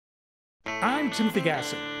I'm Timothy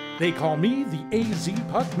Gassen. They call me the AZ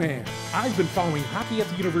Puck Man. I've been following hockey at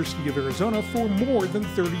the University of Arizona for more than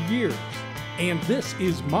 30 years. And this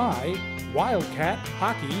is my Wildcat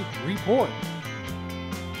Hockey Report.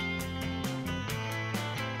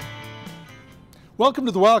 Welcome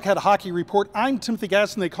to the Wildcat Hockey Report. I'm Timothy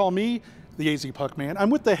Gassen. They call me the AZ Puck Man. I'm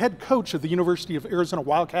with the head coach of the University of Arizona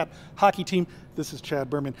Wildcat hockey team. This is Chad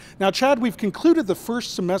Berman. Now, Chad, we've concluded the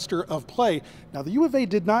first semester of play. Now, the U of A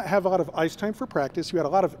did not have a lot of ice time for practice. You had a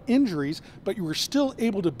lot of injuries, but you were still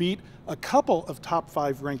able to beat a couple of top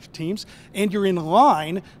 5 ranked teams, and you're in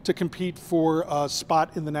line to compete for a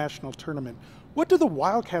spot in the national tournament. What do the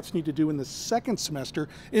Wildcats need to do in the second semester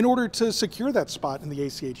in order to secure that spot in the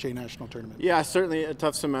ACHA National Tournament? Yeah, certainly a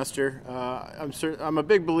tough semester. I'm a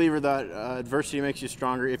big believer that adversity makes you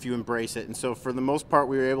stronger if you embrace it. And so for the most part,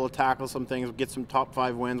 we were able to tackle some things, get some top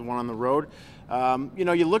 5 wins, one on the road. You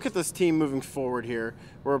know, you look at this team moving forward here.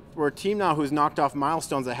 We're a team now who's knocked off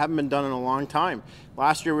milestones that haven't been done in a long time.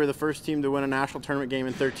 Last year, we were the first team to win a national tournament game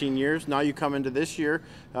in 13 years. Now you come into this year,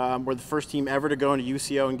 we're the first team ever to go into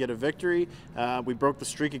UCO and get a victory. We broke the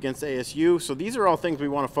streak against ASU. So these are all things we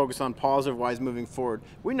want to focus on positive-wise moving forward.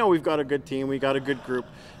 We know we've got a good team. We've got a good group.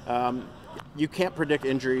 You can't predict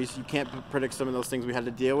injuries. You can't predict some of those things we had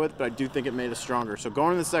to deal with, but I do think it made us stronger. So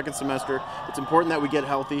going into the second semester, it's important that we get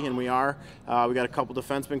healthy, and we are. We got a couple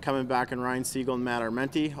defensemen coming back in Ryan Siegel and Matt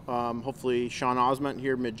Armenti. Hopefully Sean Osment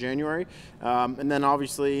here mid-January. And then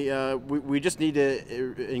obviously we just need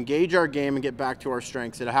to engage our game and get back to our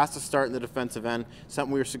strengths. It has to start in the defensive end,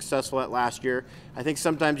 something we were successful at last year. I think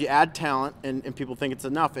sometimes you add talent and people think it's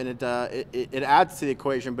enough, and it adds to the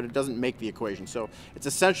equation, but it doesn't make the equation. So it's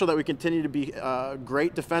essential that we continue to be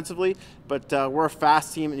great defensively, but we're a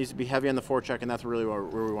fast team. It needs to be heavy on the forecheck, and that's really where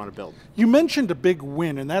we want to build. You mentioned a big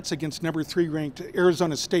win, and that's against number 3 ranked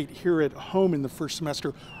Arizona State here at home in the first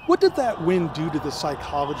semester. What did that win do to the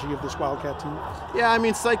psychology of this Wildcat team? Yeah, I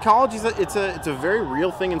mean, psychology it's a very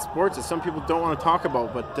real thing in sports that some people don't want to talk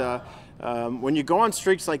about, but when you go on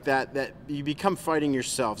streaks like that you become fighting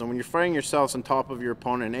yourselves. And when you're fighting yourselves on top of your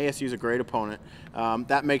opponent, and ASU is a great opponent,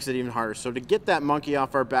 that makes it even harder. So to get that monkey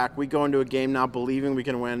off our back, we go into a game now believing we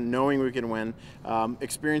can win, knowing we can win,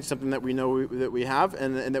 experience something that we know that we have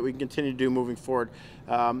and that we can continue to do moving forward.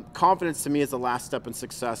 Confidence to me is the last step in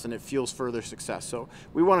success, and it fuels further success. So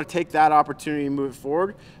we want to take that opportunity and move it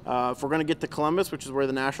forward. If we're going to get to Columbus, which is where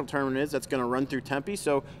the national tournament is, that's going to run through Tempe.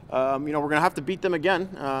 So you know, we're going to have to beat them again,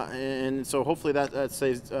 and so hopefully that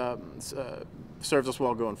serves us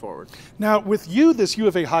well going forward. Now, with you, this U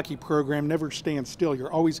of A hockey program never stands still.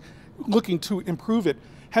 You're always looking to improve it.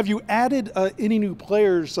 Have you added any new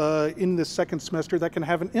players in this second semester that can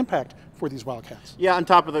have an impact for these Wildcats? Yeah, on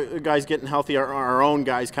top of the guys getting healthy, our own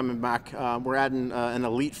guys coming back, we're adding an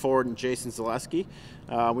elite forward in Jason Zaleski.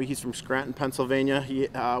 He's from Scranton, Pennsylvania. He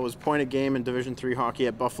was point a game in Division III hockey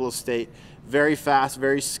at Buffalo State. Very fast,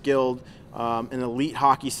 very skilled. An elite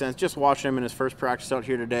hockey sense. Just watching him in his first practice out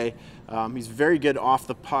here today. He's very good off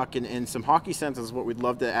the puck, and some hockey sense is what we'd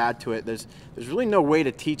love to add to it. There's really no way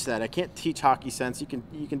to teach that. I can't teach hockey sense.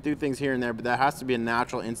 You can do things here and there, but that has to be a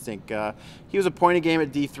natural instinct. He was a point a game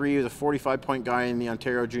at D3. He was a 45-point guy in the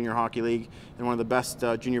Ontario Junior Hockey League and one of the best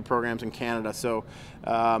junior programs in Canada. So,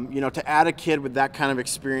 you know, to add a kid with that kind of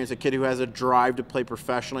experience, a kid who has a drive to play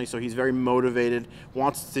professionally, so he's very motivated,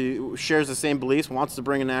 shares the same beliefs, wants to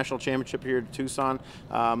bring a national championship here to Tucson.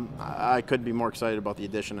 I couldn't be more excited about the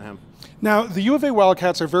addition of him. Now, the U of A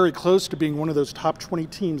Wildcats are very close to being one of those top 20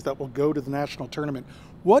 teams that will go to the national tournament.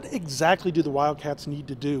 What exactly do the Wildcats need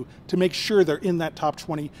to do to make sure they're in that top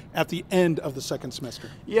 20 at the end of the second semester?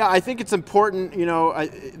 Yeah, I think it's important. You know,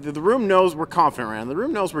 the room knows we're confident around. The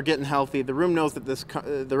room knows we're getting healthy. The room knows that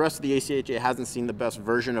the rest of the ACHA hasn't seen the best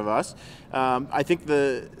version of us. I think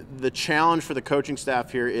the challenge for the coaching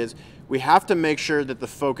staff here is we have to make sure that the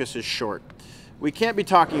focus is short. We can't be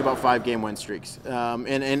talking about 5-game win streaks,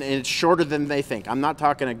 and it's shorter than they think. I'm not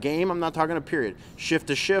talking a game, I'm not talking a period. Shift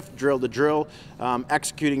to shift, drill to drill,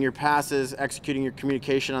 executing your passes, executing your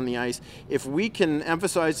communication on the ice. If we can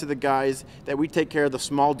emphasize to the guys that we take care of the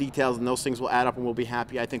small details and those things will add up and we'll be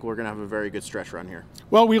happy, I think we're going to have a very good stretch run here.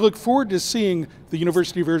 Well, we look forward to seeing the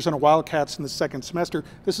University of Arizona Wildcats in the second semester.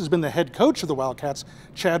 This has been the head coach of the Wildcats,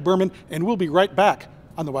 Chad Berman, and we'll be right back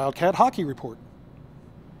on the Wildcat Hockey Report.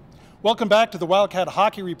 Welcome back to the Wildcat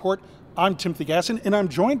Hockey Report. I'm Timothy Gassen, and I'm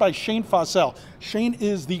joined by Shane Fossell. Shane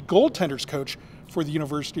is the goaltenders coach for the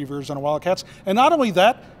University of Arizona Wildcats. And not only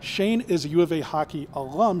that, Shane is a U of A hockey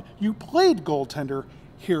alum. You played goaltender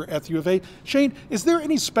here at the U of A. Shane, is there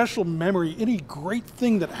any special memory, any great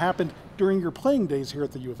thing that happened during your playing days here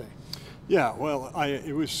at the U of A? Yeah, well,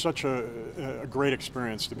 it was such a great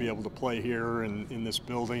experience to be able to play here in this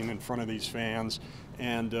building in front of these fans,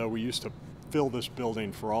 and we used to fill this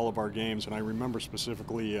building for all of our games, and I remember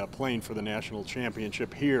specifically playing for the national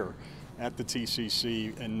championship here at the TCC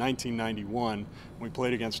in 1991. We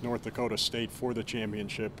played against North Dakota State for the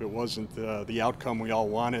championship. It wasn't the outcome we all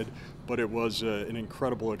wanted, but it was an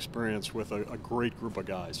incredible experience with a great group of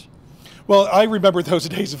guys. Well, I remember those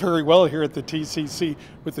days very well here at the TCC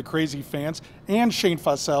with the crazy fans and Shane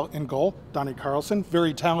Fossell in goal, Donnie Carlson,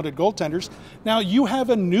 very talented goaltenders. Now you have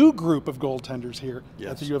a new group of goaltenders here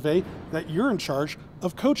at the U of A that you're in charge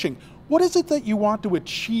of coaching. What is it that you want to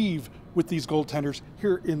achieve with these goaltenders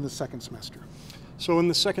here in the second semester? So in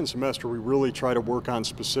the second semester, we really try to work on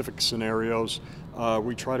specific scenarios.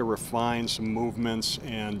 We try to refine some movements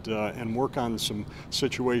and work on some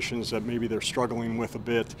situations that maybe they're struggling with a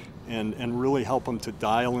bit, and really help them to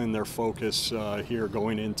dial in their focus here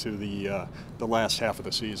going into the last half of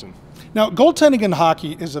the season. Now, goaltending in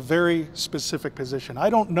hockey is a very specific position.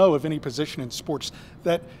 I don't know of any position in sports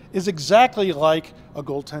that is exactly like a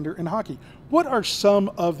goaltender in hockey. What are some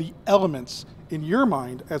of the elements in your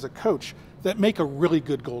mind as a coach that make a really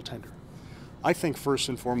good goaltender? I think first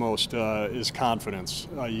and foremost is confidence.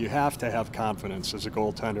 You have to have confidence as a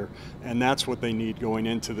goaltender, and that's what they need going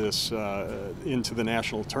into this, into the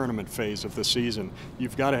national tournament phase of the season.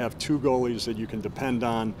 You've got to have two goalies that you can depend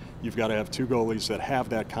on. You've got to have two goalies that have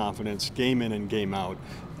that confidence, game in and game out.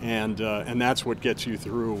 And that's what gets you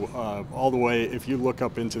through all the way. If you look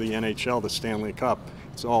up into the NHL, the Stanley Cup,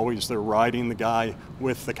 it's always they're riding the guy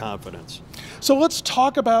with the confidence. So let's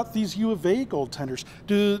talk about these U of A goaltenders.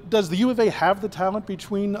 Does the U of A have the talent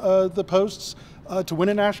between the posts to win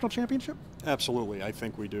a national championship? Absolutely, I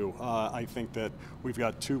think we do. I think that we've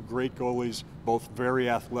got two great goalies, both very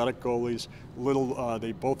athletic goalies.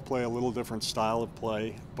 They both play a little different style of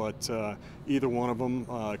play, but either one of them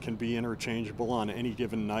can be interchangeable on any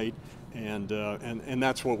given night, and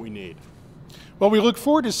that's what we need. Well, we look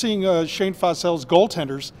forward to seeing Shane Fossell's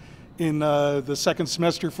goaltenders in the second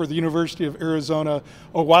semester for the University of Arizona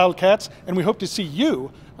Wildcats, and we hope to see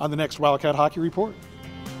you on the next Wildcat Hockey Report.